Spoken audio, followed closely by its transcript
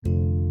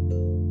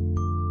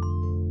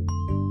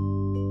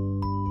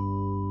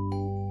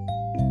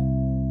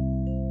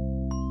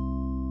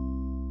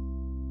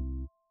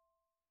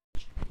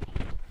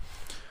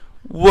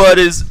What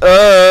is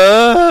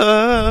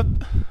up?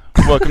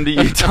 Welcome to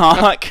You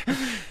Talk.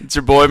 It's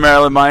your boy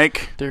Marilyn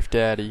Mike. Derf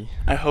Daddy.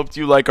 I hope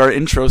you like our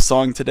intro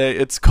song today.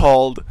 It's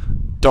called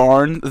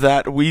Darn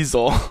That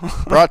Weasel.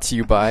 Brought to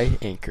you by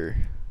Anchor.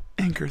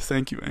 Anchor,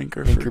 thank you,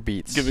 Anchor Anchor for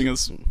Beats. giving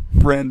us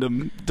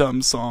random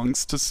dumb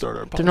songs to start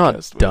our podcast. They're not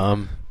with.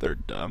 dumb. They're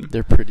dumb.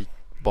 They're pretty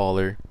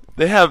baller.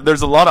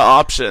 There's a lot of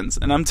options,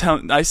 and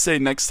I say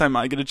next time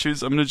I get to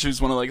choose, I'm gonna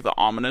choose one of like the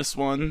ominous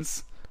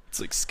ones. It's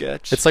like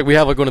sketch. It's like we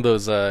have like one of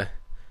those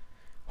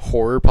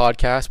horror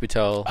podcasts. We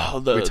tell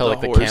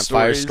like the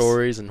campfire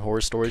stories and horror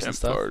stories and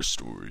stuff. Campfire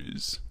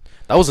stories.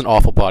 That was an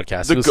awful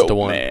podcast. The Listen Goat to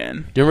one. Man.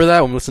 Do you remember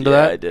that when we listened to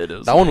Yeah, that? I did.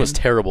 That one was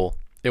terrible.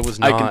 It was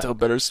not. I can tell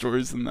better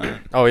stories than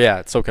that. Oh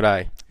yeah, so could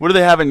I. What do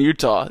they have in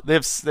Utah? They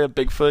have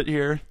Bigfoot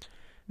here.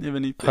 Do you have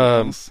anything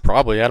else?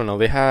 Probably. I don't know.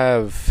 They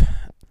have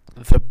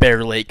the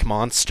Bear Lake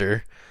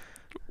Monster.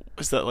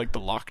 Is that like the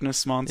Loch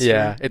Ness monster?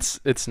 Yeah,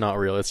 it's not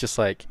real. It's just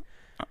like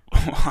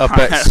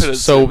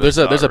so there's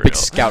a big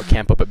scout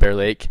camp up at Bear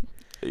Lake,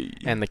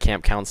 and the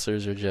camp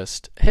counselors are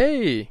just,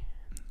 hey,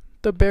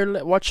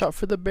 watch out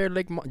for the Bear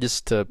Lake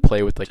just to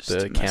play with like Just the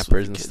to mess campers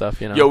with and the kid.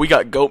 stuff, you know. Yo, we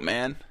got Goat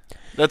Man.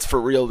 That's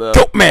for real though.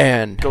 Goat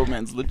Man. Goat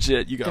Man's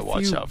legit. You gotta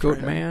watch out for Goat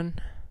him. Man.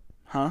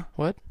 Huh?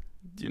 What?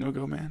 Do you know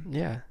Goat Man?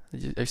 Yeah,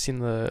 I've seen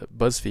the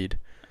BuzzFeed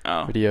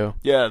video.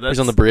 Yeah, that's He's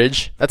on the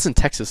bridge. That's in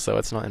Texas though.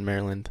 It's not in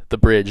Maryland. The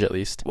bridge, at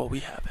least. Well, we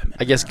have him.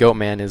 I guess Goat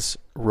Man is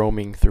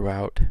roaming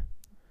throughout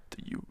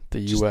the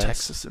just U.S.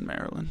 Texas and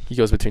Maryland. He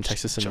goes between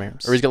Texas and Maryland.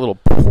 Jumps. Or he's got a little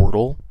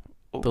portal.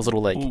 Oh, Those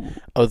little like ooh.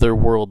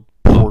 otherworld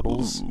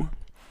portals. Ooh.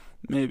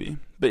 Maybe.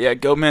 But yeah,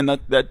 Goat Man,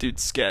 that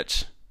dude's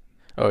sketch.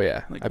 Oh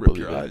yeah, Like I rip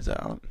believe your it. eyes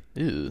out.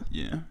 Ew.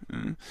 Yeah.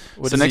 Mm.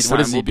 What So does next what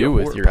does time he we'll be a do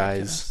with horror your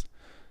podcast. eyes?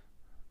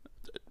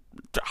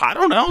 I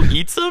don't know.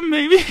 Eats them,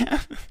 maybe?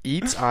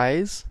 Eats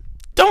eyes?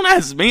 Don't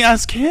ask me.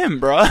 Ask him,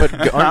 bro.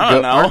 But I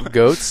don't know. aren't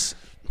goats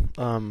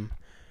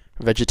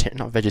vegetarian?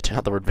 Not vegetarian.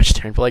 Not the word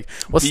vegetarian. But like,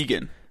 what's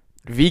Vegan.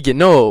 vegan?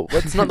 No,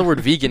 what's not the word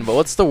vegan? But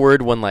what's the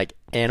word when like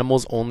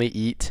animals only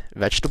eat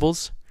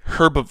vegetables?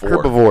 Herbivore.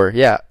 Herbivore.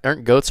 Yeah,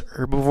 aren't goats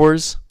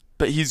herbivores?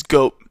 But he's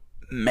Goat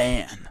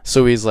Man.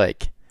 So he's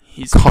like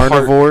He's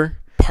carnivore.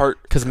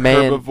 Part 'Cause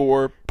man-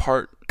 herbivore,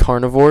 part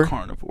Carnivore.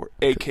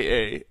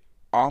 a.k.a.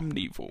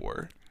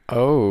 omnivore.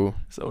 Oh,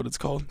 Is that what it's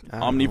called? I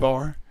don't know.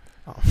 Omnivore.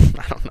 oh,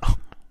 I don't know.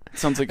 It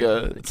sounds like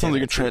a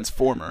answer.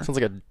 transformer. Sounds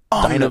like a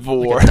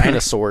Omnivore. like a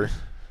dinosaur.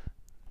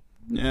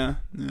 Yeah.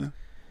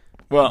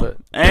 Well, But-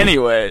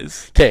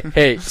 anyways, Okay,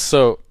 hey,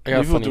 so I got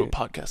maybe a we'll funny do a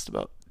podcast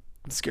about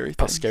scary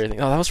about things. scary thing.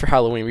 Oh, that was for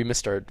Halloween. We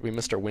missed our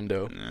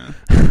window.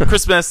 Yeah.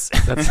 Christmas.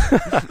 That's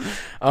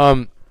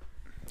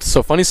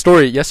so funny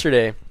story.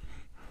 Yesterday,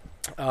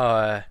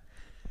 I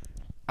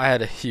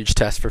had a huge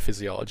test for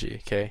physiology.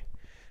 Okay,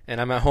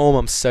 and I'm at home.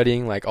 I'm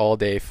studying like all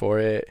day for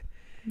it,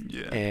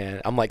 Yeah.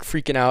 and I'm like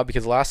freaking out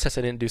because the last test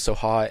I didn't do so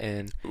hot,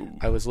 and Ooh.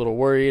 I was a little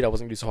worried I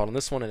wasn't gonna do so hot on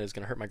this one, and it was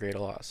gonna hurt my grade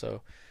a lot.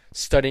 So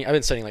studying, I've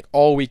been studying like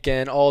all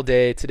weekend, all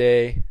day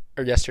today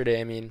or yesterday.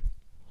 I mean,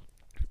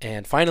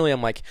 and finally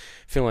I'm like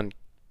feeling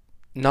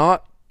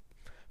not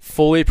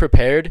fully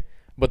prepared.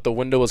 But the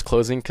window was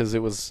closing because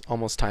it was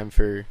almost time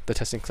for the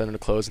testing center to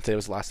close, and today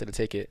was the last day to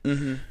take it.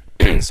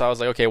 Mm-hmm. So I was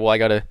like, okay, well, I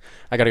gotta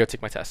go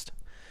take my test.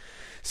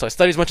 So I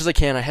study as much as I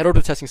can. I head over to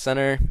the testing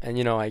center, and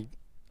I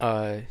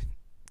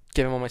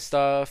give him all my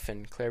stuff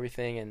and clear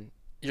everything. And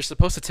you're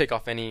supposed to take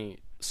off any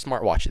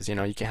smartwatches. You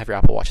can't have your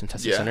Apple Watch in the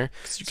testing center.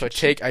 So I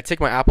take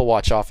my Apple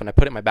Watch off and I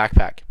put it in my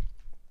backpack.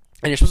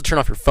 And you're supposed to turn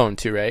off your phone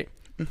too, right?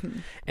 Mm-hmm.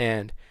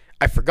 And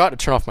I forgot to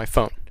turn off my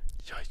phone.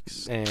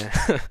 Yikes.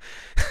 And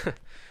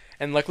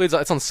and luckily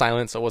it's on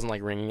silent, so it wasn't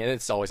like ringing.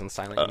 It's always on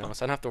silent, so I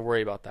don't have to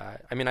worry about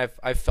that. I mean,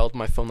 I've felt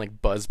my phone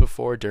like buzz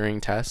before during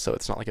tests, so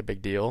it's not like a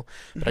big deal.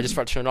 But I just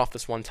forgot to turn it off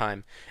this one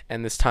time,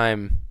 and this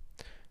time,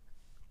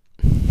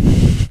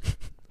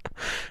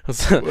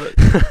 so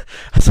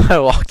I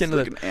walk into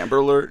Like an Amber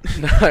Alert.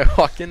 I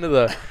walk into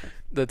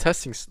the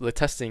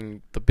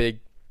testing the big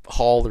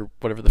hall or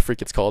whatever the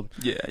freak it's called.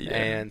 Yeah.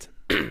 And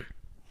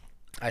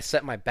I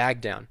set my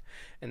bag down,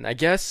 and I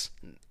guess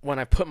when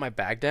I put my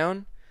bag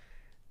down,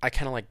 I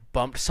kind of like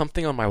bumped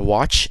something on my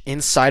watch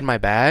inside my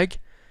bag,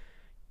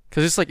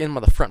 because it's like in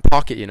the front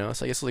pocket, so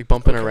I guess it's like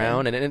bumping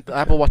around, and the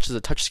Apple Watch is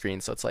a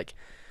touchscreen, so it's like,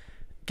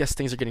 I guess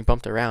things are getting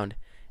bumped around,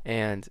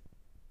 and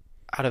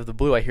out of the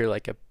blue I hear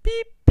like a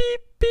beep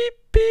beep beep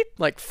beep,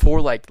 like 4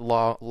 like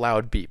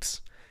loud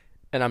beeps,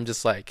 and I'm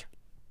just like,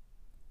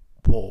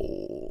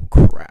 whoa,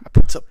 crap,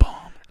 It's a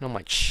bomb. and I'm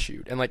like,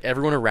 shoot, and like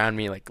everyone around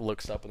me like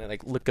looks up and they're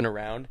like looking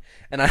around,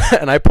 and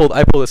I pull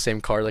the same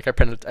card, like I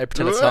pretend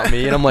it's not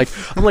me, and I'm like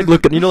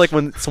looking, like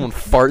when someone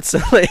farts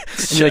and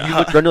you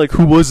look around, you're like,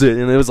 who was it?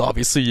 And it was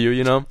obviously you,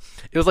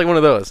 It was like one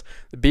of those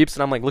the beeps,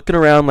 and I'm like looking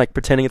around like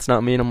pretending it's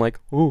not me, and I'm like,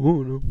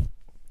 oh no.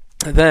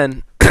 And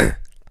then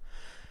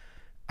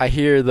I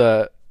hear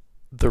the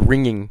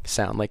ringing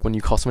sound, like when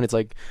you call someone, it's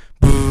like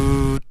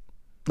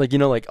like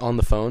like on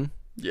the phone.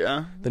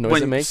 Yeah. The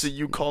noise it makes. So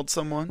you called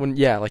someone?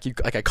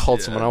 I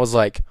called someone. I was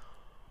like,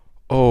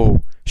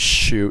 oh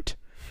shoot.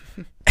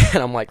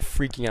 And I'm like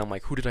freaking out. I'm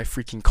like, who did I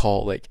freaking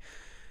call? Like,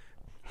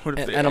 What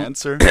if they and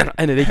answer?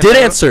 And they did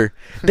answer.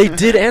 They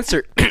did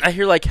answer. I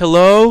hear like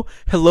hello,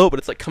 hello, but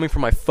it's like coming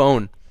from my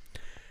phone.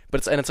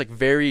 But it's like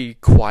very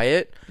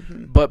quiet.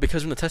 But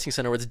because we're in the testing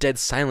center where it's dead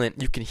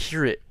silent, you can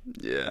hear it.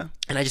 Yeah.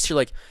 And I just hear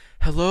like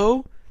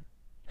hello,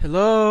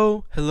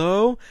 hello,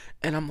 hello,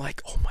 and I'm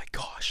like, oh my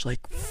gosh,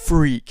 like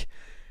freak.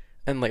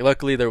 And like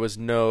luckily there was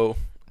no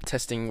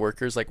testing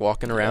workers like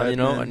walking around,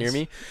 near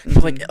me.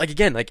 But like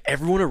again, like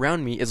everyone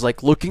around me is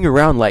like looking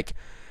around. Like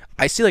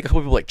I see like a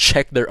couple people like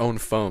check their own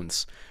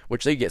phones,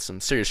 which they get some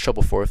serious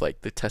trouble for if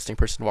like the testing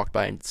person walked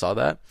by and saw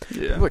that.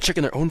 Yeah. People are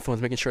checking their own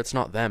phones, making sure it's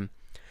not them.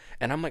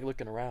 And I'm like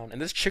looking around, and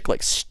this chick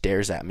like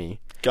stares at me.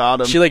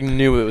 Got him. She like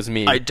knew it was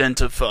me.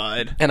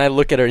 Identified. And I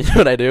look at her, and you know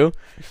what I do?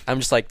 I'm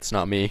just like, it's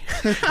not me.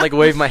 Like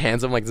wave my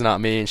hands, I'm like, it's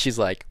not me. And she's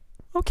like,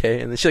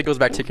 okay. And then she like goes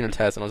back taking her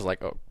test, and I was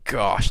like, oh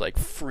gosh, like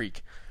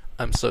freak.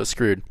 I'm so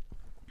screwed.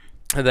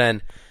 And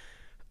then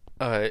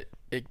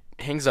it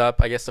hangs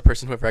up. I guess the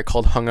person whoever I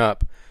called hung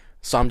up.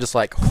 So I'm just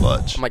like,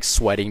 Clutch. I'm like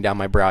sweating down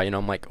my brow.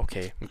 I'm like,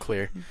 okay, I'm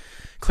clear.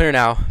 Clear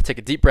now. Take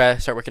a deep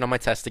breath, start working on my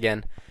test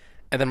again.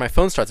 And then my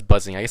phone starts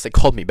buzzing. I guess they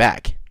called me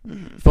back.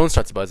 Phone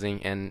starts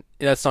buzzing, and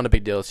that's not a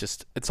big deal.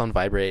 It's on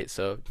vibrate,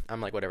 so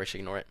I'm like, whatever, I should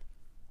ignore it.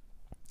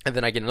 And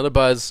then I get another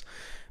buzz,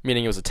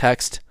 meaning it was a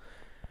text.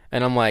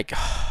 And I'm like,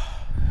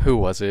 who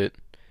was it?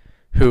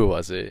 Who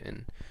was it?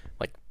 And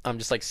like, I'm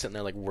just like sitting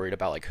there like worried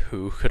about like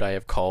who could I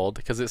have called,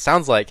 because it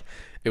sounds like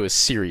it was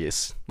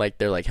serious. Like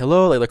they're like,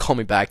 hello, like they call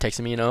me back,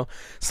 texting me.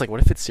 It's like, what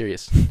if it's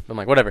serious? I'm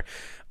like, whatever.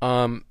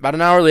 About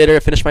an hour later, I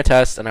finish my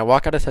test, and I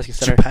walk out of the testing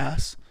center. Did you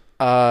pass?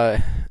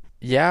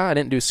 Yeah, I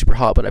didn't do super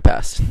hot, but I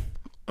passed.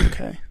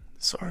 Okay,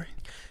 sorry.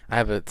 I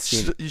have a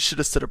scene. You should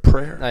have said a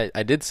prayer.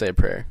 I did say a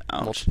prayer,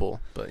 Ouch.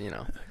 multiple, but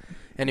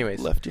Anyways,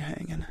 Left you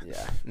hanging.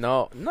 yeah,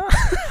 no,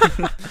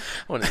 I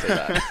wouldn't say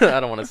that. I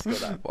don't want to go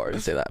that far to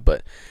say that,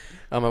 but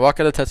I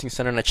walk out of the testing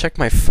center and I check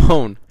my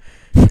phone,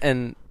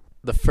 and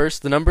the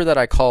number that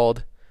I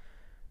called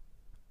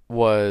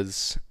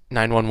was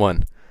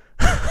 911.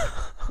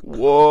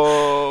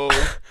 Whoa.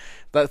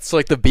 That's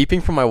like the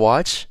beeping from my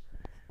watch.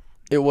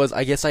 It was,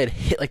 I guess I had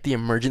hit like the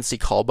emergency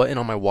call button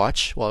on my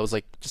watch while I was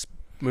like just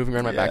moving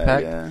around my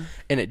backpack,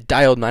 and it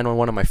dialed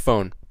 911 on my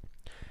phone.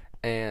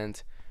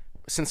 And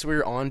since we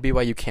were on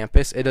BYU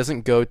campus, it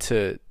doesn't go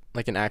to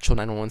like an actual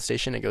 911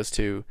 station. It goes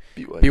to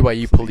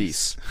BYU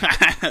police.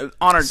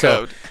 Honor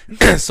code.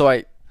 So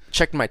I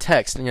checked my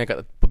text, and I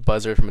got a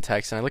buzzer from a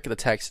text, and I look at the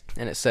text,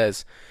 and it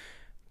says,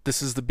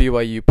 "This is the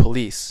BYU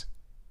police.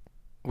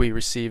 We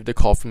received a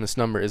call from this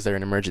number. Is there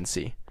an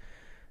emergency?"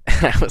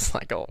 And I was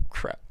like, oh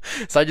crap.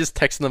 So I just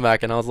texted them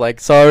back, and I was like,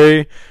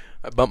 sorry,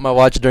 I bumped my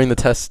watch during a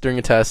test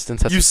in testing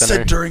center. You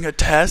said during a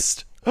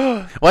test?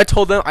 Well, I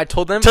told them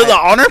to the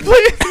honor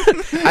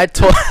plate. I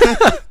told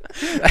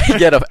I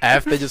get a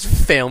F. They just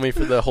fail me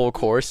for the whole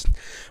course.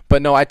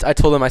 But no, I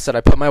told them, I said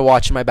I put my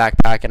watch in my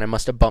backpack, and I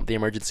must have bumped the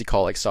emergency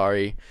call, like,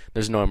 sorry,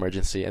 there's no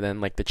emergency. And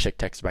then like the chick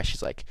texted back,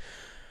 she's like,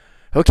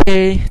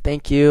 okay,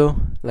 thank you,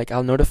 like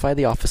I'll notify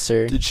the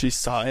officer. Did she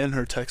sigh in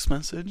her text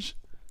message?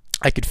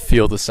 I could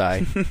feel the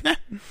sigh.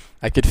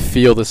 I could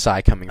feel the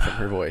sigh coming from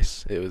her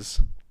voice. It was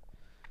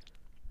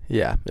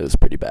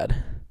pretty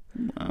bad.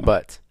 Wow.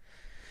 But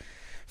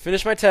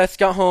finished my test,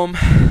 got home,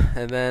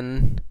 and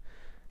then,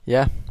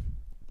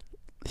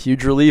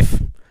 huge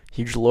relief,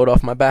 huge load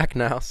off my back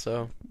now.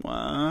 So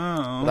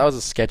wow, that was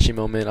a sketchy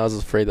moment. I was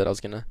afraid that I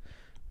was gonna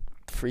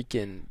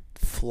freaking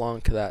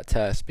flunk that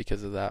test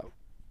because of that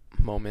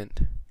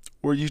moment.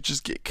 Or you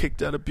just get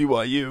kicked out of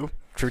BYU.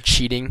 For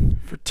cheating.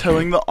 For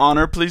telling the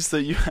honor police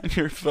that you had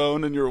your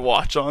phone and your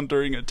watch on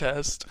during a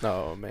test.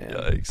 Oh, man.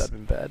 Yikes. That'd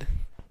been bad.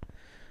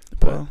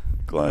 Well,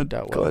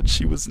 glad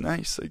she was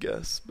nice, I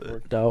guess. But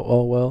worked out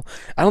all well.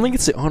 I don't think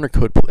it's the honor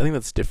code. I think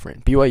that's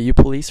different. BYU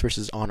police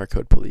versus honor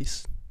code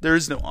police. There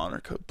is no honor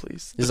code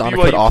police. Is honor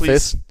code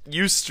office?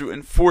 Used to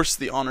enforce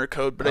the honor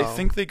code, but I Oh.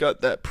 think they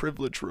got that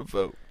privilege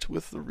revoked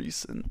with the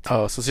recent.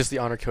 Oh, so it's just the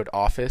honor code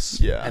office?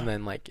 Yeah. And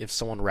then, like, if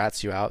someone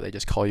rats you out, they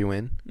just call you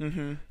in?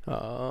 Mm-hmm.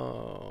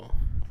 Oh.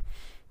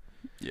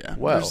 Yeah.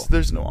 Well,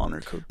 there's no honor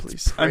code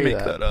police. I pray make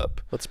that- that up.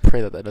 Let's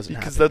pray that doesn't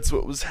Because happen. that's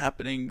what was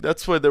happening.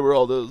 That's why there were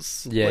all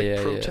those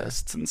Yeah.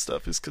 protests and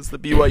stuff. Is because the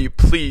BYU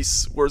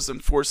police was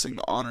enforcing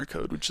the honor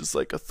code, which is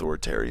like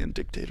authoritarian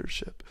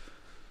dictatorship.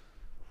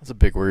 That's a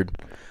big word.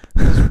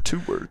 Those are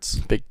 2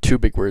 words. Two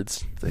big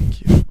words.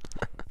 Thank you.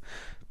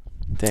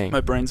 Dang. My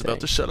brain's Dang.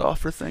 about to shut off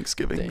for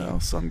Thanksgiving Dang. now,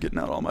 so I'm getting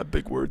out all my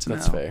big words now.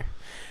 That's fair.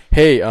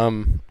 Hey,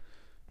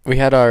 we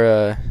had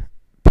our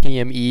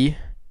PME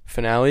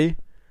finale.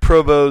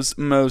 Provo's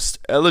most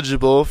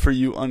eligible for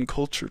you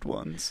uncultured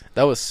ones.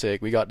 That was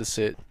sick. We got to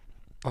sit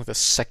like the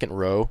second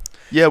row,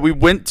 Yeah, we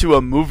went to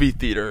a movie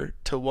theater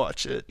to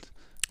watch it.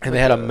 and they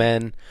had a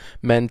men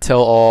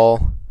tell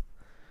all,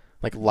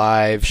 like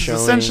live It's showing.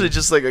 essentially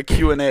just like a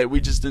Q&A. We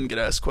just didn't get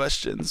asked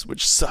questions,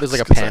 which sucks. There's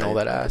like a 'cause panel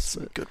I that had asked.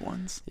 some good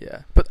ones.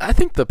 Yeah, but I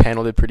think the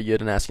panel did pretty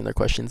good in asking their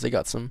questions. They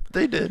got some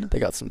They did.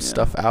 yeah.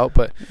 stuff Yeah. out,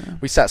 but Yeah.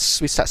 we sat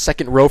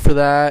second row for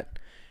that.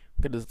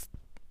 It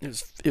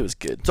was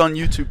good. It's on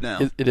YouTube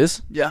now. It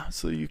is. Yeah,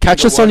 so you can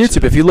Catch go us on watch YouTube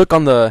it. if you look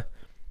on the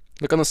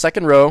Look on the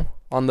second row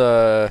on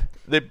the.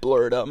 They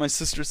blurred out. My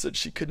sister said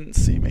she couldn't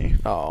see me.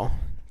 Oh,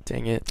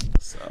 dang it.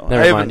 So Never I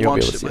mind, haven't you'll be able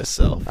watched to it see it.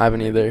 myself. I haven't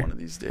Maybe either. One of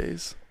these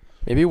days.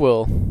 Maybe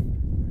we'll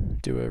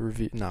do a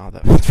review. No,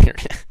 that would be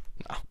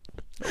no.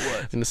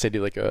 What? I'm gonna say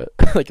do like a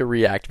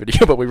react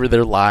video, but we were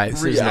there live.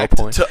 So there's no React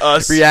point. to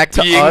us. React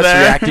to being us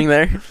there? reacting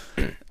there.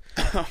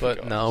 Oh,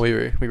 But gosh. no, we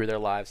were there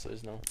live, so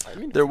there's no. I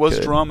mean, There was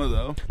good. drama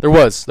though. There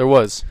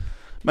was.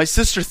 My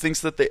sister thinks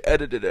that they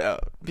edited it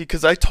out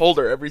because I told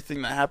her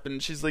everything that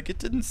happened. She's like, it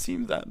didn't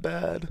seem that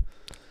bad.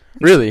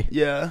 Really?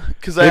 Yeah,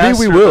 because Maybe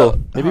we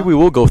will. Maybe we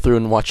will go through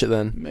and watch it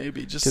then.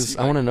 Maybe just 'Cause see,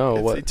 I wanna know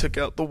if what- they took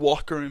out the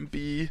Walker and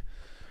B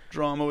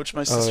drama, which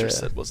my sister yeah.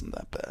 said wasn't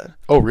that bad.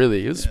 Oh,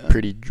 really? It was Yeah.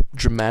 pretty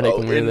dramatic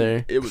when we were and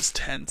there. It was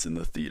tense in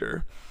the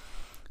theater.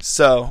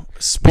 So,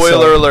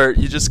 spoiler alert,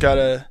 you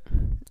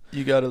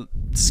gotta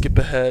skip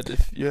ahead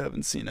if you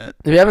haven't seen it.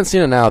 If you haven't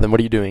seen it now, then what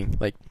are you doing?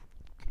 Like,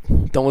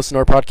 don't listen to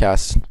our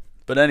podcast.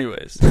 But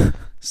anyways,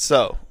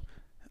 so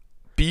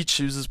B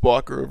chooses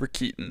Walker over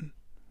Keaton.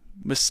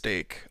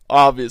 Mistake.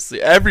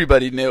 Obviously,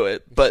 everybody knew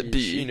it, but B.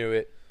 She knew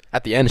it.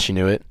 At the end, she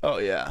knew it. Oh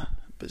yeah,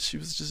 but she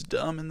was just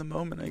dumb in the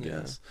moment, I Yeah.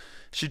 guess.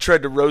 She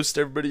tried to roast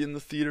everybody in the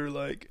theater,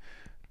 like,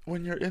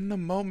 when you're in the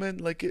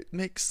moment, like, it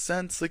makes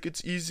sense, like,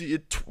 it's easy.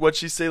 What'd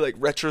she say, like,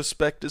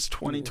 retrospect is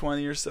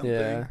 2020 or something?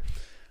 Yeah.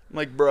 I'm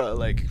like, bruh,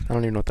 like, I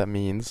don't even know what that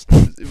means.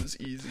 it was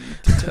easy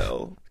to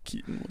tell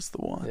Keaton was the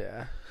one.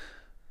 Yeah.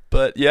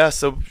 But yeah,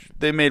 so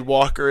they made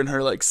Walker and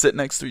her like sit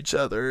next to each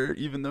other,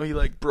 even though he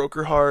like broke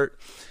her heart.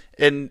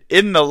 And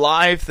in the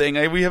live thing,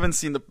 we haven't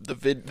seen the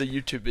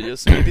YouTube video,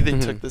 so maybe they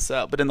took this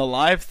out. But in the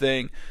live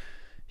thing,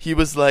 he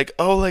was like,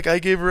 "Oh, like I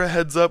gave her a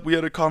heads up. We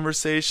had a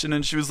conversation,"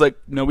 and she was like,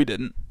 "No, we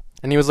didn't."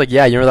 And he was like,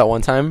 "Yeah, you remember that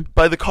one time?"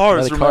 By the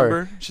cars, By the car.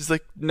 remember? She's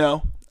like,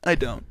 "No, I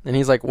don't." And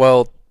he's like,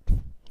 "Well,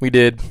 we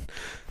did."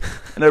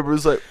 And everybody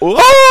was like,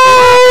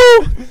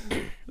 "Oh!"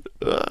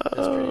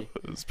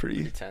 It was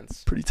Pretty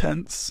tense. pretty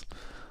tense.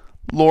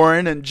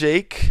 Lauren and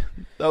Jake,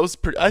 that was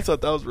pretty. I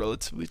thought that was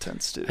relatively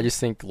tense too. I just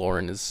think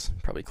Lauren is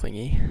probably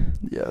clingy.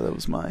 Yeah, that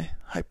was my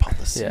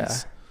hypothesis. Yeah.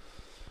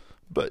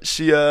 But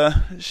she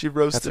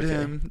roasted okay.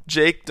 him.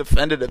 Jake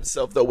defended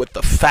himself though with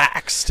the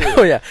facts too.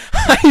 Oh yeah.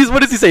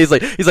 What does he say? He's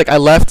like I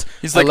left.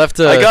 He's I like, left.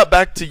 I got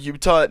back to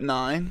Utah at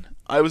 9.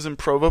 I was in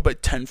Provo by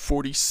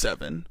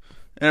 10:47. And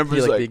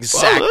everybody's like like, the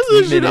exact "Wow,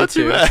 that's actually minute not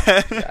too too."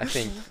 bad." Yeah,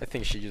 I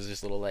think she was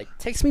just a little like,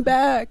 "Takes me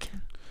back.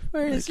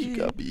 Where is Like, he?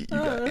 you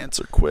got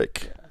answer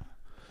quick.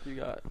 You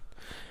got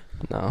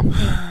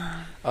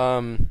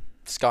no.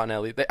 Scott and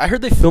Ellie. I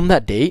heard they filmed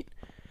that date.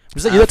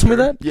 Was that you that told me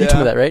that? Yeah. You told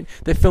me that, right?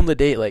 They filmed the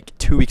date like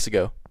 2 weeks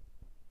ago.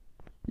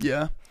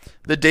 Yeah,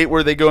 the date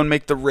where they go and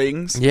make the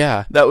rings.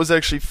 Yeah. That was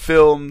actually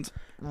filmed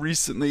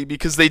recently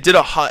because they did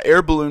a hot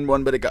air balloon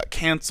one, but it got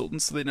canceled,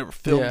 and so they never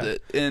filmed Yeah.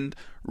 it. And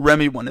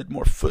Remy wanted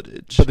more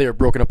footage. But they were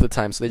broken up at the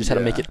time, so they just had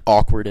to make Yeah. it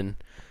awkward, and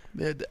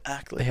They had to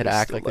act like they had to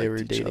act still like they were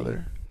liked each dating.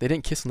 other. They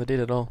didn't kiss on the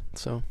date at all,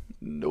 so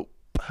Nope.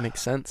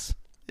 makes sense.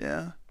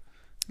 Yeah.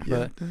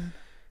 But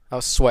I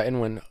was sweating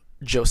when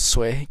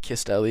Josue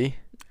kissed Ellie.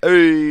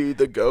 Hey,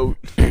 the goat.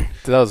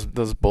 That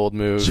was a bold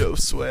move.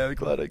 Josue. I'm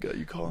glad I got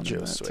you calling him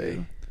that Josue.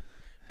 too.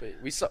 But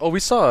we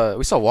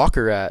saw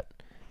Walker at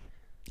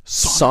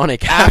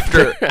Sonic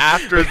After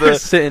we were the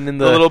sitting in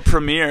the little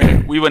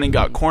premiere, we went and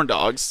got corn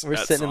dogs. we're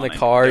at sitting in the Sonic.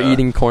 car Yeah.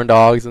 eating corn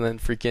dogs, and then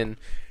freaking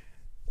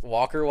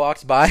Walker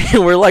walks by,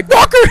 and we're like,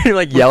 "Walker!" and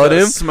like yell at With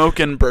a him,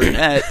 smoking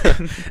Burnett.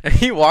 and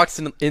he walks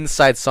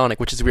inside Sonic,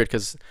 which is weird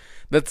because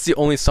that's the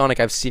only Sonic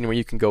I've seen where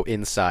you can go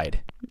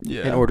inside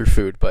Yeah. and order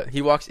food. But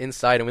he walks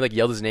inside, and we like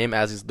yelled his name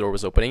as his door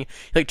was opening.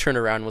 He like turned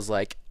around and was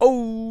like,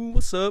 "Oh,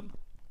 what's up?"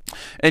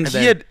 And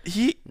then-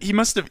 he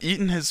must have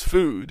eaten his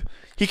food.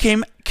 He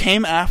came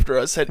after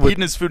us, had With-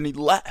 eaten his food, and he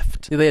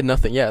left. They had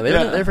nothing. Yeah, they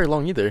Yeah. weren't there very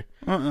long either.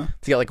 Uh-uh.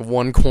 He got like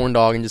one corn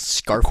dog and just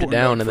scarfed Corn it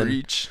down, dog and for then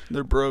each.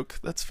 They're broke.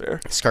 That's fair.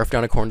 scarfed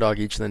down a corn dog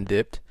each, and then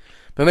dipped.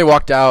 Then they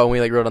walked out, and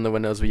we like wrote on the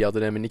windows. We yelled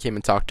at him, and he came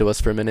and talked to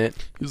us for a minute.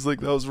 He was like,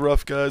 "That was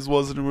rough, guys,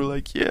 wasn't it?" And we're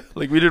like, "Yeah."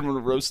 Like we didn't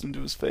want to roast him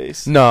to his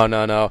face. No.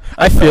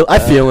 I felt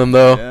bad. feel him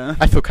though. Yeah.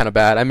 I feel kind of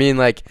bad. I mean,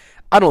 like,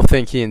 I don't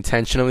think he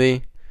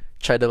intentionally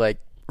tried to like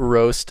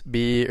roast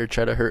B or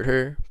try to hurt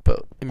her,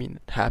 but I mean,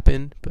 it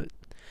happened. But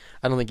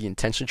I don't think he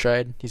intentionally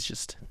tried. He's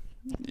just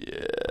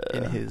Yeah.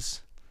 in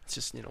his. It's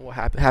just what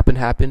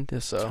happened.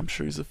 So I'm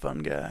sure he's a fun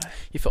guy.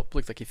 looked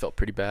like he felt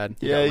pretty bad.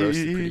 He Yeah, got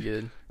roasted he- pretty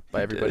good by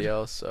he everybody did.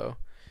 else. So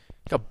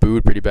he got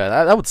booed pretty bad.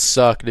 That would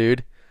suck,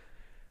 dude.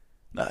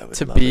 I would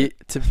To love be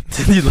it. to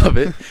you love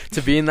it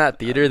to be in that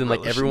theater, then like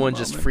relish the everyone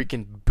just moment.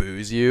 freaking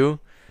boos you.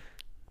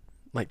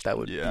 Like that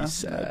would Yeah, be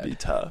sad. that'd be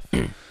tough.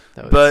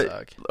 That would but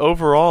suck.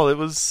 overall, it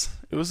was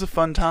a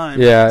fun time.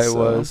 Yeah, it so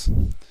was.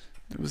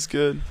 It was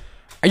good.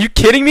 Are you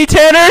kidding me,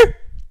 Tanner?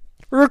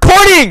 We're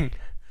recording.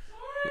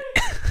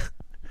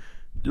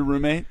 Your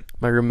roommate?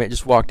 My roommate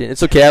just walked in.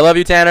 It's okay. I love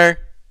you, Tanner.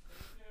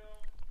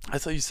 I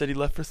thought you said he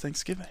left for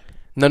Thanksgiving.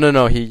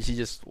 No. He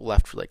just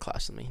left for like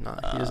class with me. No,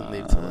 he doesn't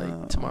leave till like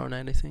Oh. tomorrow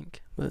night, I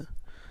think. But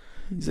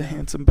He's a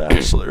handsome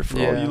bachelor for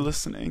all Yeah. you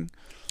listening.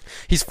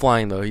 he's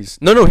flying though. He's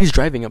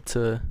driving up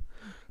to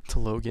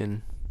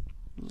Logan.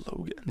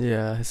 Logan.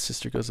 Yeah, his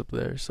sister goes up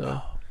there,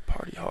 so Oh,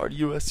 party hard.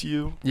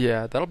 USU.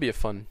 yeah, that'll be a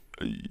fun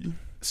Oh,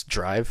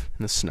 drive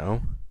in the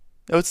snow.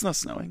 it's not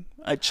snowing.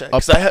 I checked.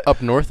 Up, 'Cause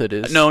up north it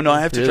is. No,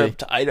 I have to Really? drive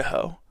to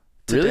Idaho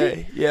Really?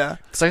 today. Yeah.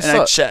 'Cause I And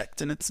saw, I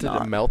checked, and it's did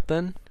not. it melt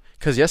then?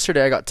 Because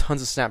yesterday I got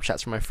tons of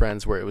Snapchats from my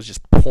friends where it was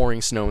just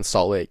pouring snow in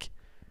Salt Lake.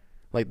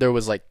 Like there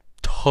was like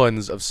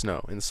tons of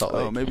snow in Salt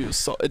Lake. Oh, maybe it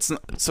was it's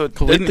not, so it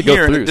Could wait didn't to go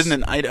here and through. it didn't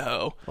in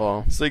Idaho.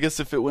 Oh, So I guess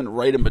if it went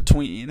right in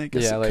between, I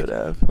guess Yeah, it like- could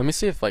have. let me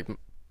see if like here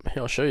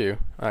I'll show you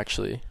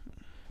actually.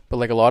 But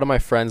like a lot of my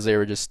friends, they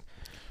were just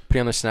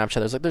putting on their Snapchat.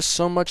 There's like there's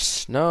so much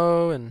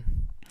snow and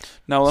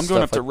No, I'm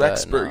going up stuff to like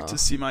that, Rexburg no. to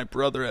see my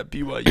brother at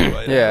BYU.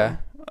 Idaho. Yeah.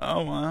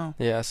 Oh wow.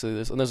 yeah.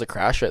 So there's a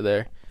crash right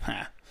there.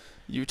 Ha.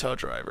 Utah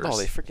drivers. Oh,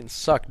 they freaking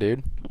suck,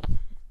 dude.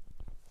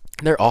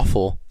 They're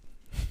awful.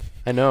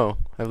 I know.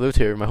 I've lived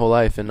here my whole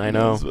life, and I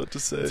know was about to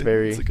say, It's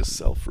very- It's like a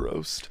self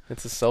roast.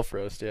 it's a self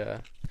roast. Yeah.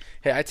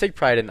 Hey, I take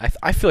pride in.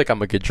 I feel like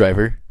I'm a good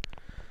driver.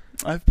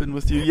 I've been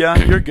with you. Yeah,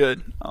 you're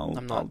good. I'll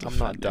I'm not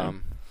defend you.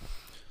 dumb.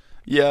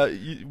 Yeah,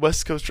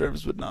 West Coast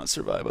drivers would not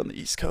survive on the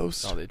East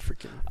Coast. Oh, they'd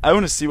freaking. I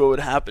want to see what would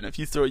happen if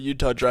you throw a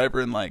Utah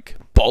driver in like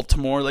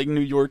Baltimore, like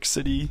New York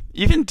City,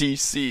 even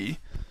DC.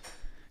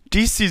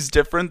 DC's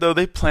different though.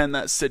 They plan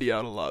that city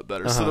out a lot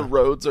better, so the Uh-huh.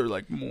 roads are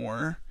like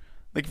more.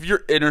 Like if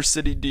you're inner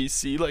city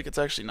DC, like it's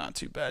actually not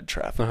too bad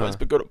traffic wise. Uh-huh.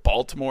 But go to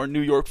Baltimore,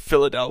 New York,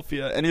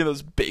 Philadelphia, any of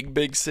those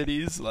big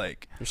cities,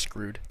 like You're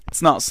screwed.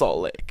 it's not Salt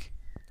Lake.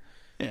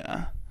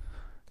 Yeah.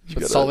 You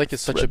But gotta Salt Lake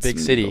is such a thread big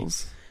some city.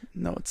 needles.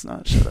 No, it's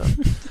not. Shut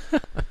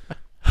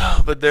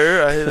up. But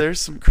there's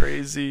some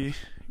crazy.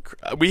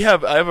 I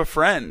have a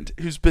friend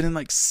who's been in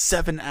like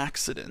 7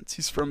 accidents.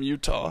 He's from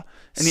Utah,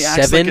 and he acts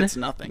like 7? it's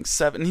nothing.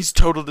 7. He's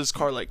totaled his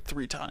car like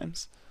 3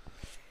 times.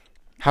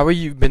 How have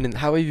you been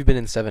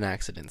in 7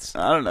 accidents?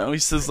 I don't know. He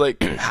says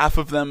like half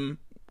of them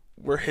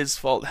were his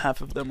fault, half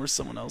of them were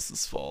someone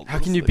else's fault. How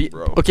It's can you like, be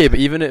bro? okay? But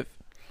even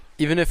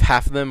if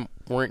half of them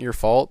weren't your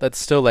fault, that's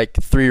still like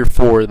 3 or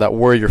 4 that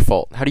were your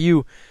fault. How do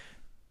you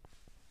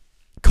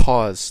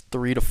cause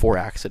 3 to 4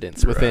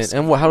 accidents You're within? asking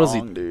And how does he?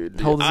 wrong, dude.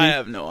 how old is he? I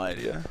have no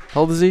idea.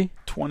 How old is he?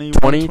 20,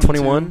 20,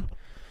 21?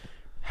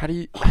 How do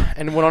you?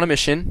 And went on a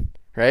mission,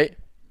 right?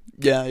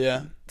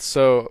 Yeah.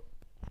 So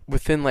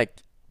within like.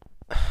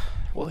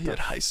 Well, he had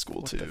high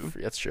school What the too.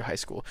 that's true. High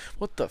school.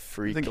 What the I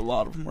freak? think a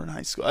lot of them were in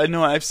high school. I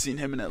know I've seen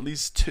him in at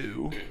least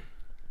 2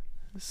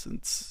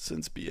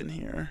 since being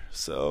here.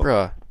 So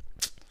Bruh.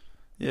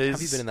 yeah,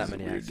 Have you been in that he's a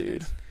many weird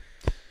accidents?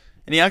 dude.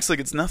 And he acts like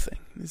it's nothing.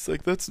 He's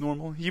like, that's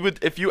normal. He would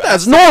if you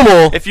That's asked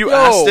normal. if you Yo,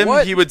 asked him,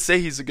 what? he would say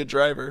he's a good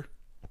driver.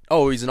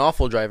 Oh, he's an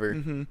awful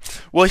driver.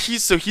 Well,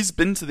 he's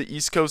been to the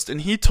East Coast,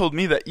 and he told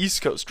me that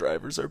East Coast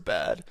drivers are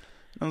bad.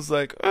 And I was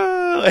like,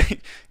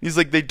 like he's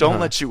like they don't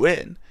Uh-huh. let you in,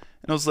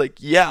 and I was like,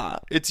 yeah,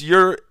 it's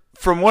your.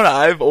 From what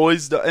I've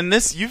always done, and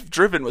this you've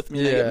driven with me,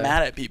 and I Yeah. get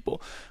mad at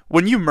people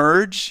when you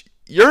merge.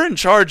 You're in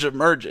charge of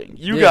merging.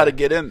 You Yeah. got to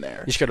get in there.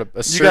 You just gotta You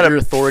assert got your to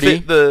authority.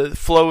 fit the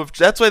flow of.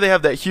 That's why they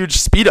have that huge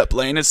speed up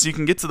lane, is so you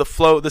can get to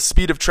the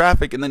speed of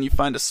traffic, and then you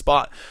find a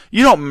spot.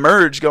 You don't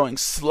merge going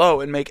slow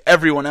and make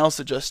everyone else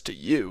adjust to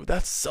you.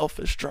 That's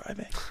selfish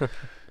driving.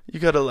 You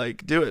got to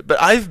like do it.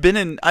 But I've been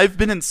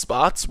in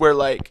spots where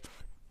like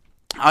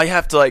I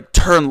have to like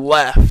turn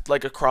left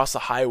like across a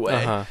highway,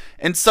 Uh-huh.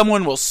 and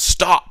someone will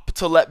stop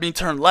to let me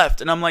turn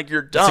left, and I'm like,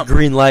 you're dumb. It's a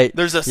green light.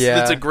 It's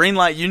a green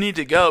light. You need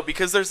to go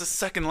because there's a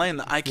second lane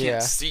that I can't Yeah.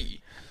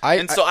 see.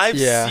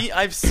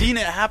 I've seen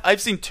it happen.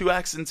 I've seen 2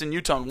 accidents in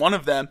Utah, and one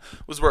of them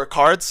was where a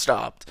car had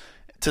stopped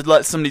to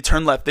let somebody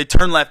turn left. They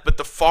turned left, but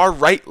the far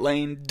right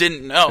lane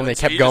didn't know, And they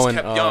so kept he just going,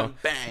 kept going,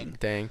 bang.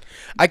 Dang.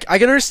 I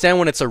can understand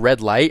when it's a red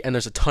light and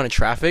there's a ton of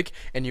traffic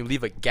and you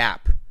leave a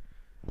gap.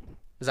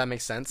 Does that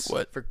make sense?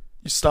 What?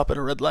 You stop at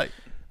a red light.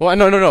 Well,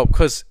 no.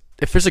 Because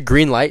if there's a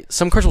green light,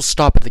 some cars will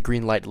stop at the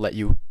green light to let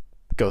you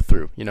go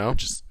through, you know?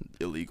 Which is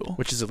illegal.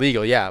 Which is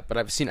illegal, yeah. But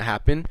I've seen it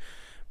happen.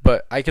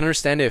 But I can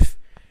understand if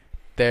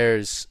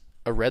there's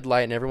a red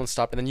light and everyone's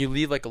stopped, and then you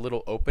leave like a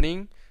little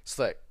opening,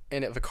 so that,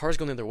 and if a car's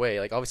going the other way,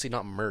 like obviously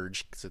not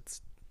merge because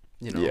it's,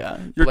 you know, Yeah,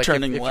 but, you're like,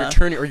 turning if left. you're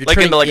turning, or you're Like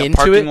turning into, like, a into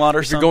parking it, lot or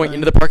if you're going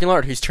something. into the parking lot,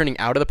 or he's turning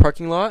out of the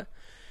parking lot,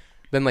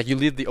 then like you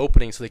leave the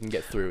opening so they can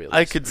get through. At I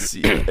least. could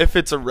see it. If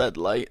it's a red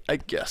light, I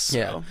guess so.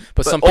 Yeah,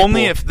 but some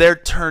only people- if they're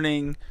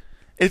turning.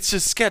 It's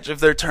just sketch if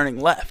they're turning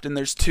left and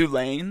there's 2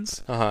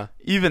 lanes. Uh-huh.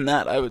 Even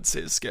that I would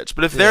say is sketch.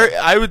 But if Yeah.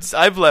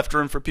 I've left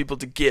room for people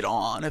to get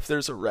on if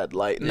there's a red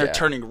light and Yeah. they're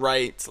turning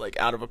right, like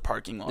out of a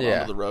parking lot Yeah.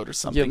 onto the road or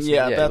something.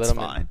 Let That's 'em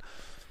in. fine.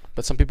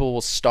 But some people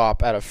will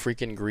stop at a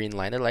freaking green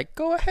line. They're like,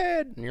 "Go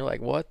ahead," and you're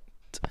like, "What?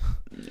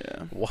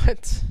 Yeah,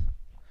 What?"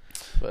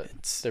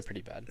 But they're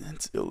pretty bad.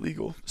 it's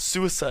illegal.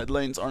 Suicide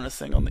lanes aren't a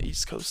thing on the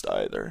East Coast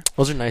either.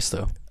 Those are nice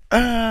though.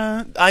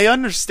 I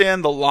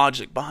understand the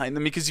logic behind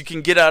them because you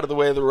can get out of the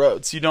way of the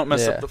road, so you don't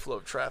mess Yeah. up the flow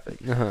of traffic.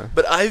 Uh-huh.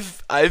 But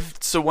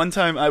so one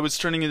time I was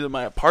turning into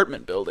my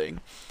apartment building,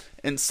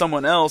 and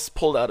someone else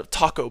pulled out of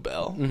Taco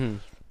Bell, Mm-hmm.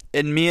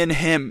 and me and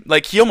him,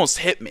 like, he almost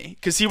hit me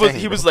because he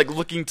was like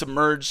looking to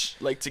merge,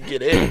 like, to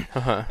get in,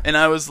 and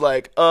I was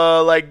like,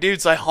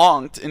 dude, so I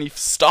honked and he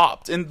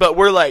stopped, but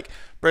we're like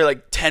probably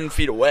like 10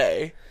 feet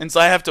away, and so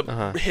I have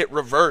to hit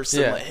reverse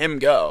and let him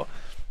go.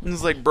 And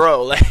it's like,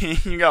 bro, like,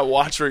 you gotta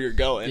watch where you're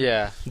going.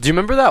 Yeah. Do you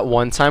remember that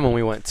one time when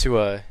we went to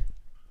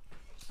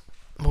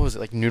what was it,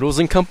 like Noodles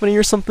and Company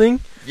or something?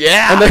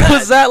 Yeah. And there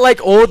was that like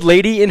old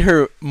lady in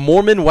her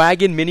Mormon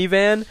wagon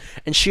minivan,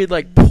 and she had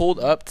like pulled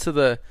up to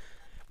the.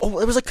 Oh,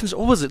 it was like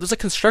what was it? It was like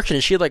construction,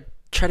 and she had like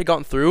tried to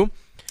gotten through,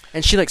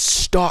 and she like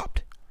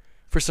stopped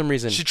for some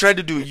reason. She tried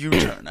to do a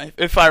U-turn.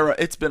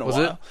 It's been a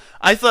while. It?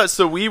 I thought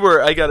so. We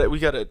got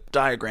to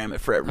diagram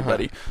it for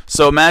everybody.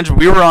 So imagine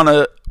we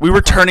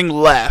were turning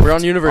left. We're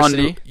on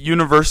University.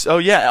 Oh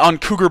yeah, on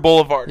Cougar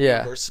Boulevard. Yeah.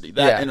 University.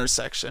 That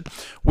intersection.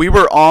 We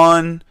were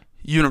on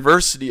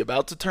University,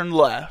 about to turn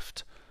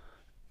left,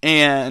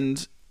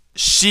 and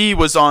she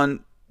was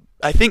on,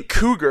 I think,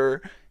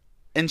 Cougar.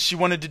 And she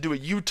wanted to do a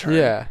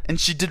U-turn, and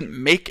she didn't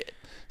make it,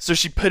 so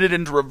she put it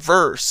into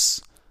reverse.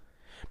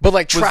 But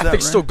like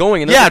traffic's still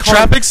going, and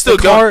traffic's still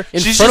going.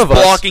 She's just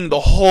blocking the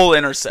whole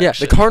intersection. Yeah,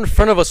 the car in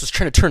front of us was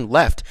trying to turn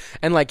left,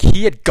 and like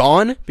he had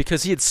gone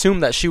because he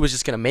assumed that she was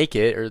just gonna make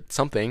it or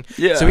something.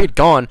 Yeah. So he had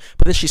gone,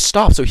 but then she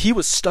stopped, so he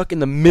was stuck in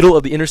the middle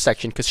of the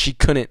intersection because he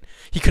couldn't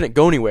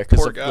go anywhere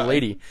because of the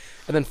lady.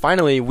 And then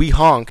finally we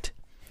honked,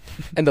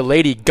 and the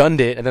lady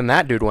gunned it, and then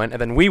that dude went, and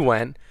then we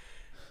went.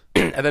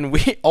 And then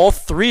all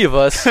three of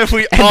us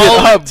we ended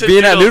up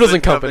being at Noodles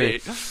and Company.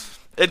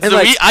 And so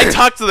like, I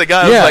talked to the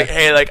guy. I was like,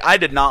 "Hey, like, I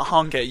did not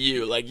honk at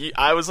you. Like,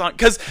 I was on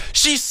because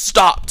she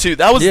stopped too.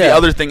 That was the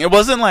other thing. It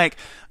wasn't like,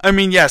 I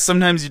mean,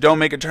 sometimes you don't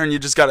make a turn. You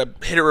just gotta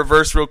hit it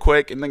reverse real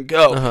quick and then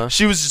go.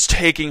 She was just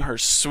taking her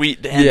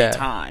sweet dandy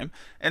time.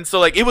 And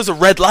so, like, it was a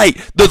red light.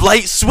 The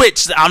light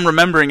switched. I'm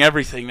remembering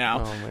everything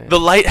now. Oh,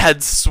 the light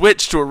had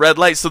switched to a red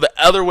light, so the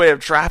other way of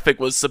traffic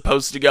was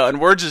supposed to go.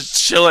 And we're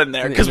just chilling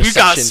there because we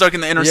got stuck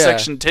in the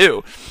intersection,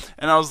 too.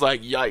 And I was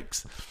like,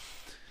 yikes.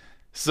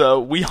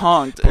 So we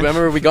honked.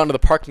 Remember, we got into the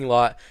parking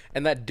lot,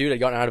 and that dude had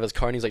gotten out of his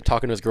car, and he's, like,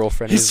 talking to his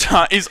girlfriend. He's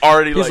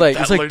already, he's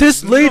like,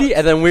 this lady.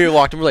 And then we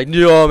walked, and we're like,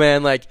 no,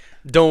 man, like,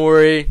 don't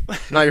worry.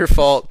 Not your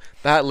fault.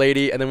 That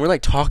lady. And then we're,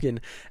 like, talking.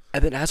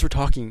 And then as we're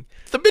talking,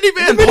 the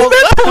minivan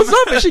pulls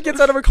up, and she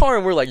gets out of her car,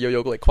 and we're like, yo,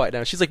 like, quiet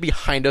down. She's like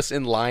behind us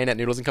in line at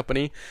Noodles and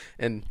Company,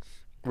 and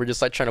we're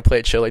just like trying to play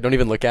it chill, like don't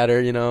even look at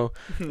her, you know.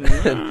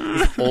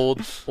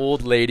 This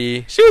old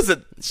lady. She was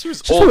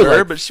older,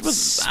 like, but she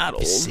wasn't that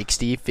old.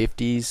 60,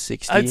 50s,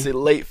 60. I'd say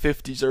late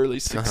 50s, early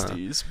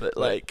 60s, but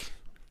like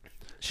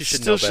she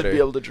should be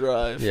able to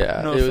drive.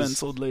 Yeah, no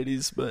offense, old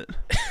ladies, but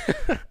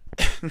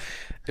it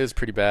was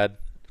pretty bad.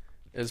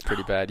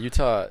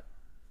 Utah.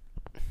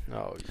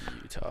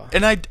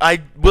 And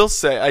I will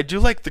say I do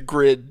like the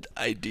grid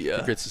idea.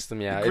 The grid system,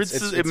 yeah.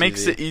 It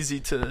makes it easy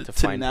to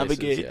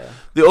navigate. Places, yeah.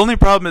 The only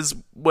problem is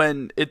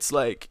when it's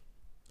like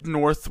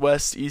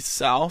northwest, east,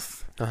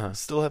 south.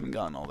 Still haven't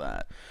gotten all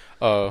that.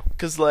 Oh.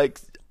 Because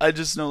like I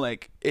just know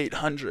like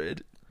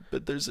 800,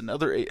 but there's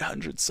another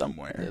 800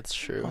 somewhere. That's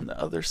true. On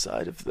the other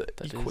side of the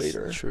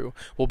equator. That's true.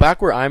 Well, back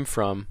where I'm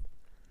from,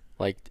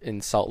 like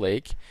in Salt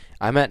Lake,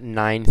 I'm at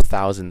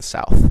 9,000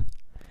 south.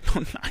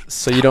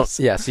 So you don't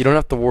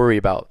have to worry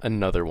about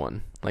another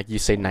one. Like you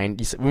say when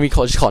we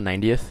just call it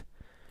 90th.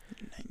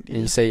 And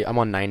you say I'm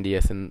on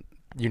 90th, and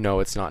you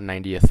know it's not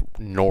 90th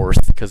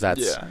north because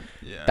that's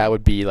that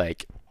would be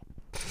like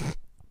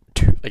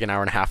an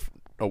hour and a half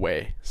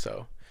away.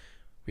 So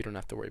we don't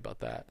have to worry about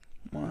that.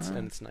 Wow.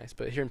 And it's nice.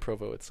 But here in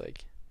Provo, it's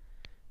like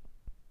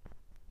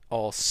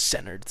all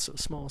centered, so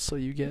small, so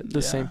you get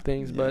the same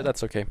things. But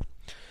that's okay.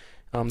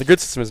 The grid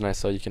system is nice,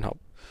 so you can help.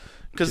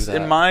 Because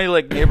in my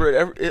like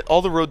neighborhood,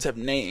 all the roads have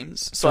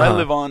names. So I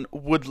live on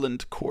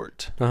Woodland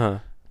Court.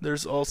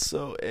 There's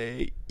also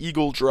a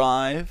Eagle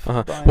Drive.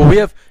 Well, we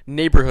have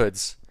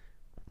neighborhoods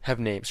have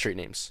names, street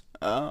names.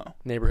 Oh.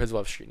 Neighborhoods will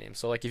have street names.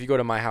 So like if you go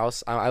to my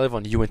house, I live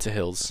on Uinta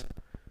Hills.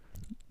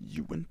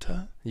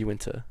 Uinta? You know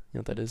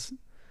what that is?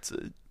 It's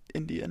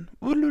Indian.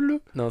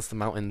 No, it's the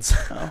mountains.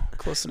 Oh,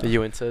 close enough. The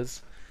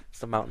Uintas. It's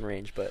the mountain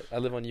range, but I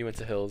live on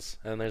Uinta Hills,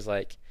 and there's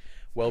like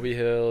Welby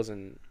Hills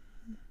and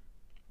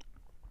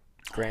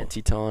Grand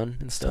Teton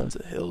and stuff. Tons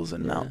of hills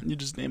and mountains. You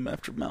just name them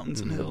after mountains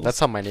and hills. That's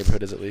how my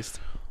neighborhood is, at least.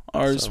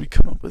 Ours, we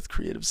come up with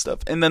creative stuff.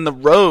 And then the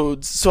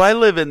roads. So I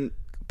live in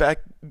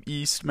back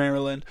east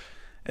Maryland,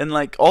 and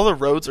like all the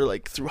roads are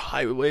like through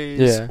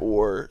highways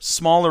or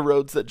smaller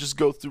roads that just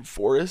go through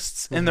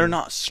forests, and they're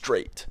not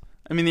straight.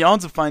 I mean, the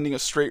odds of finding a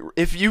straight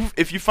if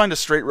you find a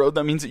straight road,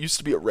 that means it used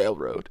to be a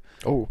railroad.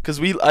 Oh, because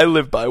I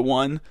live by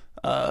one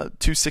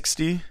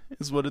 260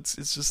 is what it's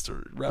just a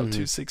Route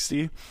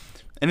 260.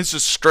 And it's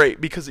just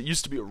straight because it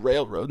used to be a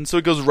railroad. And so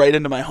it goes right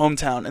into my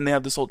hometown, and they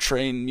have this whole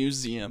train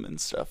museum and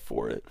stuff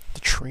for it.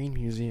 The train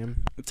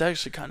museum. It's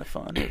actually kind of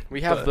fun.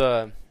 We have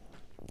the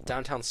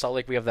downtown Salt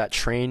Lake. We have that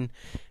train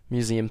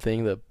museum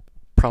thing, the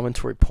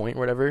Promontory Point,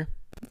 whatever.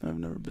 I've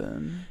never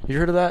been. You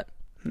heard of that?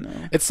 No.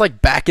 It's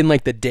like back in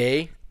like the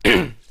day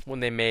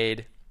when they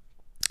made,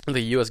 the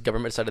U.S.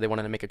 government decided they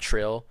wanted to make a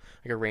trail,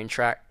 like a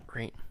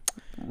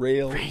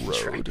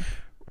Railroad.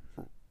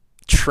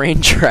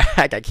 Train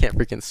track. I can't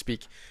freaking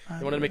speak. I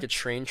They wanted to know. make a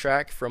train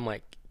track from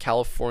like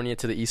California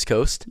to the East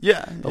Coast,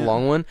 Yeah, the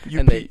long one,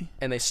 UP.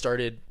 and they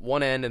started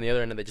one end and the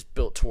other end, and they just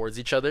built towards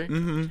each other.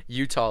 Mm-hmm.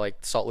 Utah, like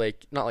Salt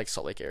Lake, not like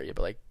Salt Lake area,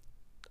 but like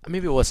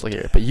maybe it was Salt Lake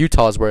area, but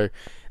Utah is where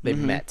they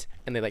met,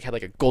 and they like had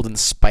like a golden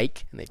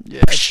spike, and they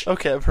Yeah.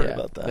 Okay, I've heard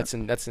about that.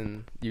 That's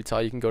in Utah.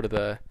 You can go to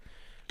the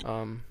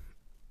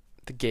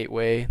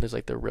gateway. There's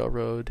like the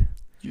railroad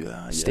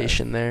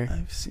station there.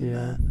 I've seen Yeah.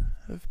 that.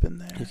 I've been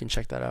there. You can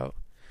check that out.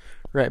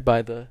 Right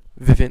by the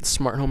Vivint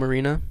Smart Home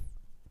Arena,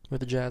 where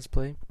the Jazz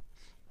play.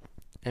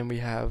 And we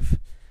have,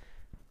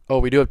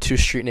 we do have 2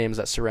 street names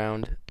that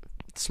surround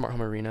Smart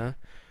Home Arena.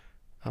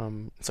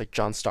 It's like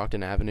John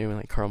Stockton Avenue and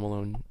like Karl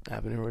Malone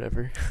Avenue or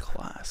whatever.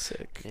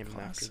 Classic. Named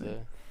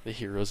after the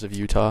heroes of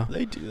Utah.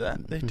 They do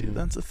that. They do. Mhm.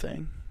 That's a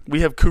thing.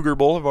 We have Cougar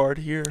Boulevard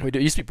here. We do.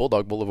 It used to be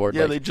Bulldog Boulevard.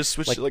 Yeah, like, they just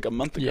switched it like a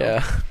month ago.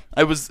 yeah.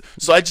 I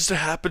just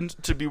happened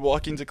to be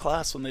walking to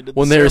class when they did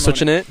When the they were ceremony.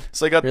 switching it.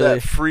 So I got Really?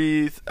 that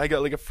free. I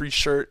got like a free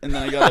shirt, and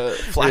then I got a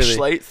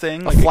flashlight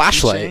thing. A Like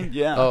flashlight. keychain.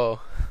 Yeah. Oh,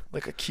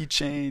 Like a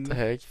keychain. the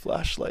heck.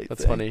 Flashlight.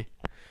 That's thing. funny.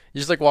 You're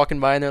just like walking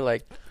by and they're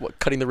like, what,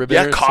 cutting the ribbon?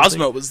 Yeah, or Cosmo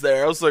something? was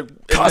there. I was like, and,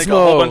 like, a Cosmo.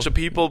 whole bunch of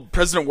people.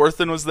 President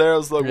Worthen was there. I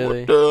was like,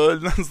 Really? what the?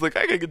 And I was like,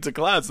 I gotta get to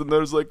class. And they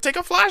was like, take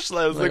a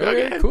flashlight. I was like,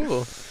 okay,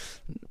 cool.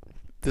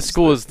 This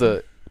school is it's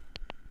the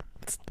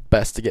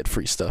best to get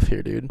free stuff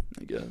here, dude.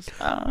 I guess.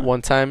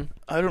 One time,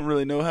 I don't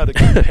really know how to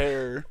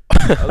compare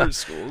other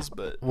schools,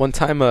 but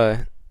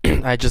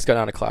I just got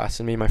out of class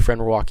and me and my friend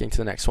were walking to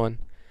the next one,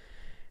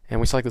 and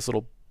we saw like this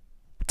little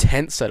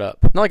tent set up.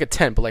 Not like a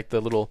tent, but like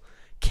the little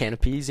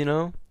canopies, you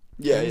know?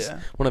 yeah, things. yeah.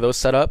 One of those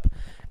set up,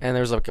 and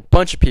there's like a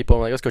bunch of people.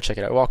 I'm like, let's go check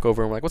it out. I walk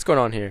over and I'm like, what's going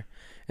on here?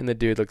 And the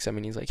dude looks at me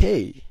and he's like,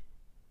 hey,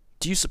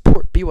 do you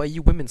support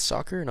BYU women's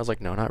soccer? And I was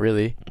like, no, not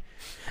really.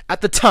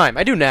 At the time,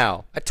 I do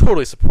now. I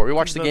totally support. We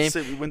watched the game.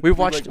 We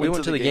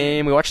went to the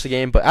game. We watched the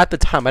game, but at the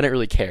time, I didn't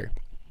really care.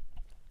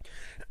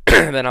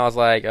 And then I was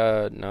like,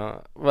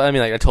 no. Well, I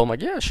mean, like I told him,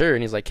 like, yeah, sure.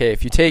 And he's like, hey,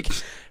 if you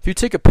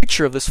take a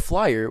picture of this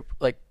flyer,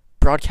 like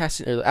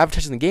broadcasting or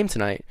advertising the game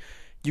tonight,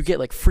 you get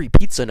like free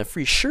pizza and a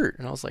free shirt.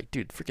 And I was like,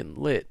 dude, freaking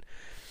lit.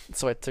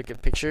 So I took a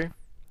picture,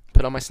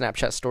 put on my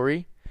Snapchat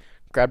story,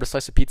 grabbed a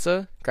slice of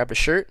pizza, grabbed a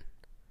shirt,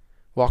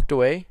 walked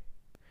away,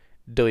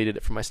 deleted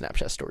it from my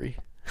Snapchat story.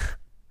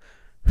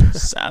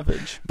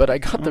 Savage. But I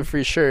got the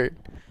free shirt,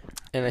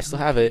 and I still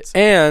have it.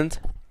 And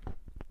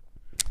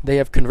they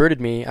have converted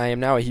me. I am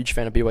now a huge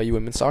fan of BYU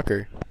women's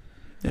soccer.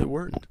 It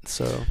worked.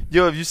 So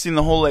Yo, have you seen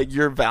the whole like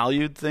 "you're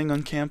valued" thing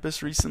on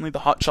campus recently? The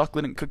hot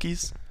chocolate and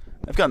cookies.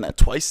 I've gotten that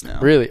twice now.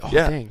 really, oh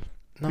Yeah. dang,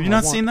 no, Have you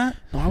not seen that?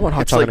 No, I want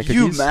hot It's chocolate like and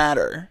you cookies.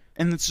 matter,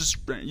 and it's just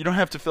you don't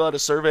have to fill out a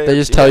survey. They or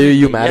just do tell you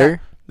anything. matter. Yeah.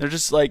 They're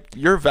just like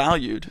you're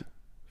valued.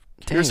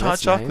 Dang, Here's hot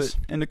that's chocolate nice.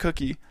 and a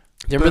cookie.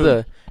 Do you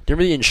remember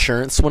the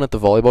insurance one at the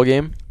volleyball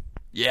game?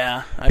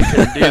 Yeah, I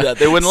couldn't do that.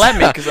 They wouldn't let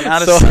me because I'm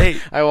out of So,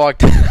 state. I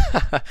walked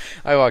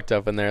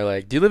up and they're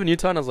like, "Do you live in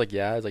Utah?" And I was like,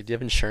 "Yeah." I was like, "Do you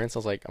have insurance?" I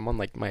was like, "I'm on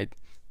like my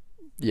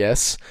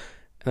yes."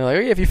 And they're like,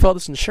 "Oh yeah, if you fill out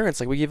this insurance,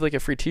 like we give you like a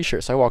free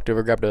T-shirt." So I walked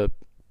over, grabbed a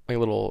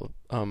little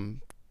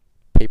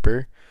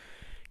paper,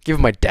 give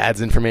my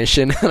dad's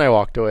information, and I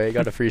walked away.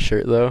 Got a free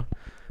shirt though.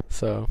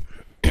 So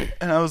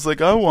And I was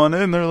like, I want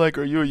it. And they're like,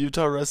 are you a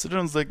Utah resident?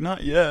 I was like,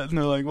 not yet. And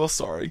they're like, well,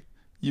 sorry.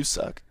 You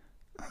suck.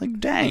 I'm like,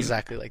 dang.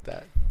 exactly like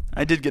that.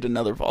 I did get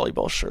another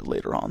volleyball shirt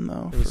later on,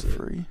 though, Was for it?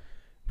 free.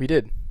 We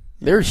did.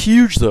 They're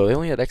huge though. They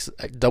only had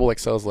double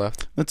XLs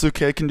left. That's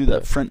okay. I can do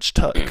that French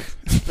tuck.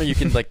 Or you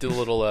can like do the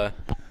little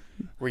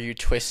where you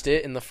twist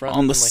it in the front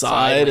on the and, like,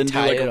 side and do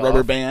tie like it a rubber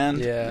off. band.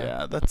 Yeah.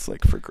 Yeah, that's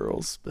like for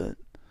girls, but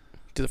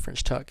Do the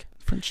French tuck.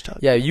 French tuck.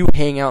 Yeah, you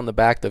hang out in the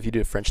back though. If you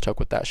do a French tuck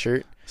with that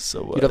shirt,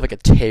 So what? you'd have like a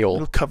tail.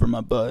 It'll cover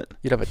my butt.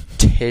 You'd have a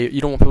tail.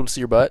 You don't want people to see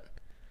your butt.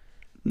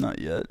 Not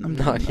yet. I'm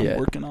Not yet.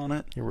 working on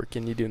it. You're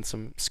working. You're doing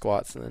some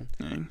squats, and then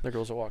Dang. the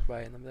girls will walk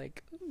by, and I'm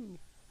like, ooh.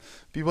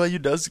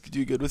 BYU does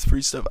do good with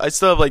free stuff. I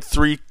still have like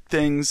 3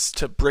 things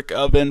to brick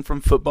oven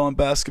from football and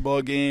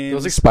basketball games.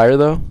 Those expire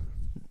though.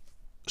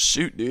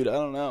 Shoot, dude, I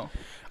don't know.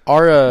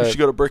 Our You should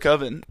go to brick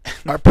oven.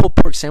 our pulled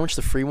pork sandwich,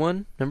 the free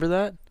one. Remember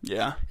that?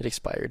 Yeah. It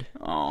expired.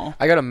 Oh.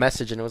 I got a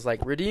message and it was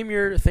like, redeem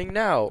your thing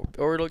now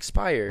or it'll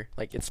expire.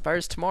 Like, it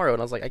expires tomorrow. And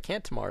I was like, I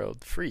can't tomorrow.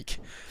 Freak.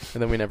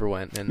 And then we never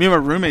went. And Me and my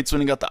roommates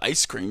went and got the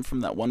ice cream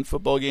from that one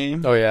football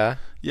game. oh yeah.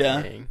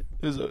 Yeah. Dang.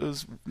 It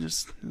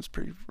was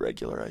pretty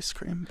regular ice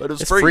cream, but it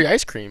was It's free. free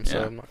ice cream, so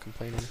Yeah. I'm not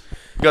complaining.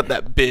 Got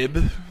that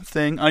bib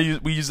thing.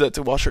 We use that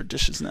to wash our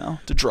dishes now,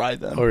 to dry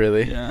them. Oh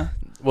really? Yeah.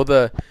 Well,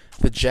 the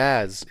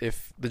Jazz,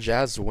 if the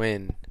Jazz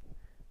win,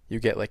 you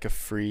get like a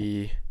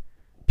free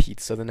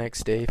pizza the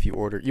next day if you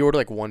order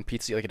like one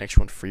pizza, you get like an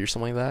extra one free or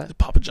something like Is that. it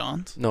Papa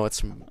John's? No, it's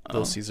from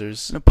Little Oh.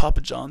 Caesars. No,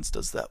 Papa John's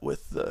does that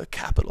with the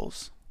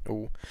Capitals.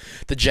 Oh,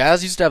 the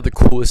Jazz used to have the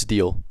coolest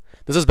deal.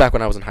 This is back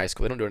when I was in high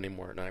school. They don't do it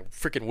anymore, and I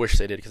freaking wish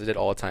they did because they did it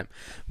all the time.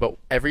 But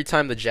every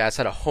time the Jazz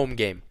had a home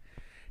game,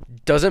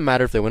 doesn't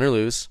matter if they win or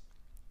lose,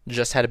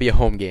 just had to be a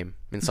home game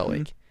in Salt Mhm.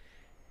 Lake.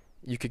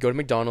 You could go to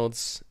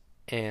McDonald's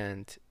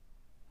and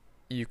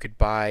you could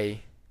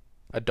buy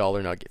a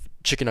dollar nugget,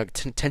 chicken nugget,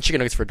 10 chicken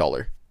nuggets for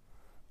 $1.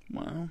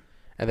 Wow.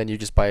 And then you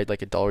just buy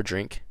like a $1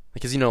 drink,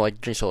 because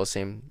like drinks are all the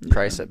same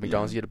price at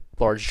McDonald's. You get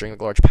a large drink,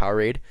 like a large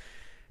Powerade,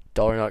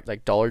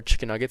 $1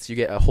 chicken nuggets. You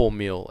get a whole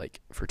meal like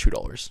for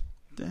 $2.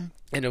 Dang.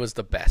 And it was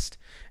the best.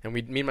 And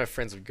me and my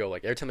friends would go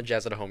like every time the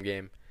Jazz had a home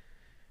game,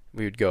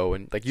 we would go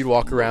and like you'd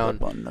walk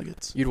around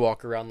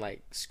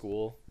like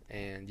school,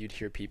 and you'd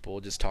hear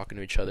people just talking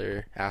to each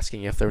other,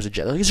 asking if there was a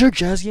Jazz. Like, is there a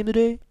Jazz game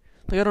today?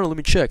 Like, I don't know. Let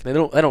me check. And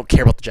I don't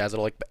care about the Jazz at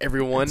all. Like, but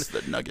It's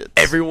the Nuggets.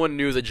 everyone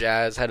knew the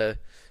Jazz had a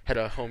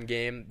home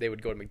game. They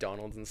would go to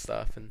McDonald's and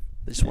stuff, and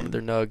they just wanted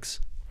their nugs.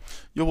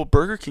 Yo, well,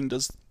 Burger King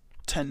does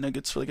 10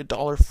 nuggets for like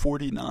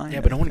 $1.49.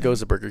 Yeah, but no one goes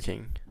to Burger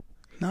King.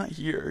 Not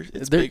here.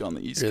 It's big on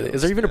the East Coast.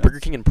 Is there even a Burger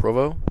King in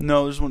Provo?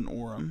 No, there's one in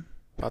Orem.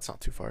 Oh, that's not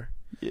too far.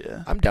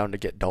 Yeah. I'm down to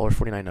get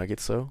 $1.49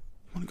 nuggets though.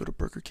 Want to go to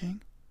Burger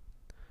King?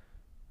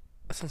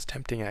 That sounds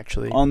tempting,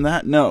 actually. On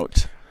that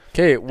note,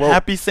 okay, well,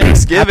 happy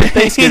Thanksgiving. Happy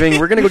Thanksgiving.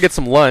 We're gonna go get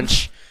some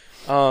lunch.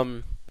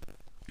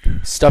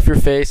 Stuff your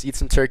face, eat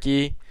some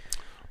turkey.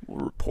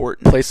 We'll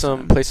report. Play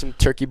some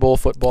turkey bowl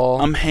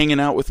football. I'm hanging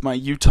out with my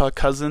Utah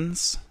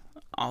cousins.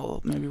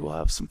 Maybe we'll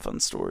have some fun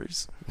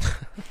stories.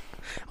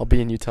 I'll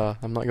be in Utah.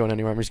 I'm not going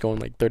anywhere. I'm just going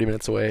like 30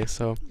 minutes away.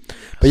 So,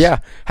 but yeah,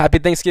 happy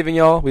Thanksgiving,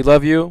 y'all. We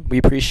love you. We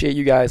appreciate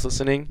you guys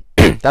listening.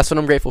 That's what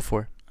I'm grateful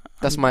for.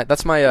 That's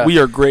my. We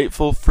are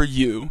grateful for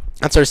you.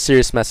 That's our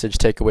serious message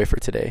takeaway for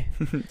today.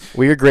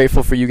 We are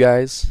grateful for you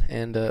guys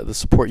and the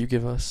support you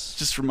give us.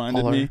 Just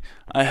reminded me,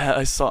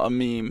 I saw a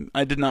meme.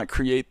 I did not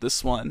create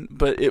this one,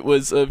 but it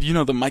was of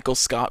the Michael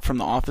Scott from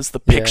The Office, the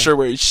picture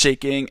where he's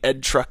shaking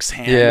Ed Truck's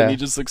hand and he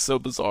just looks so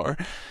bizarre.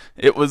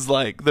 It was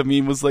like the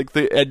meme was like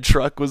the Ed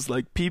Truck was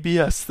like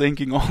PBS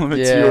thinking all of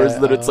it's yours,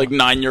 that it's like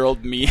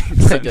 9-year-old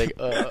memes.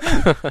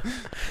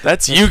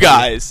 That's you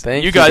guys.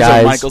 Thank you guys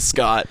are Michael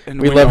Scott, and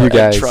we love you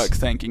guys. Ed Truck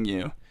thanking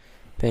you.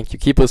 Thank you.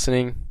 Keep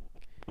listening,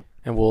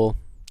 and we'll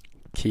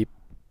keep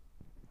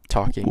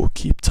talking. We'll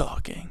keep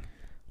talking.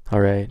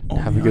 All right.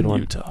 Only have a good one.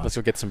 Utah. Let's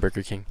go get some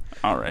Burger King.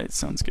 All right.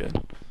 Sounds good.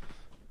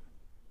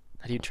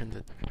 How do you turn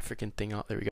the freaking thing off? There we go.